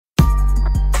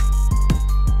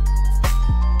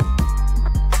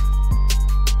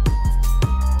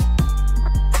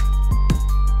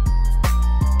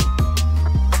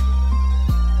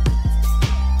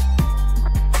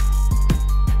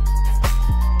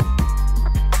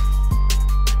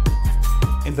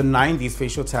the 90s,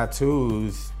 facial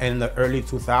tattoos, and in the early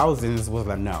 2000s was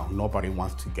like, no, nobody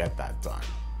wants to get that done.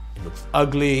 It looks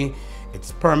ugly,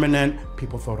 it's permanent,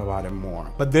 people thought about it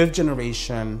more. But this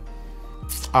generation,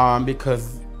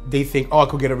 because they think, oh, I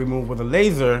could get it removed with a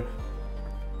laser,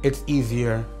 it's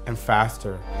easier and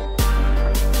faster.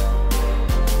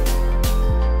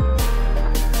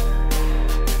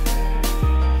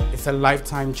 It's a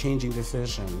lifetime changing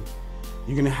decision.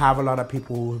 You're gonna have a lot of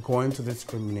people who are going to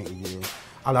discriminate you.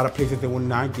 A lot of places they will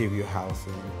not give you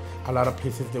housing. A lot of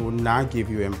places they will not give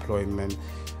you employment.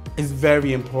 It's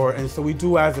very important. So we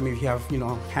do ask them if you have,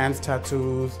 hands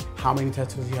tattoos, how many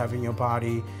tattoos you have in your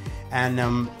body.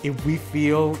 And if we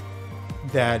feel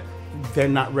that they're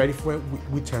not ready for it,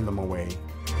 we turn them away.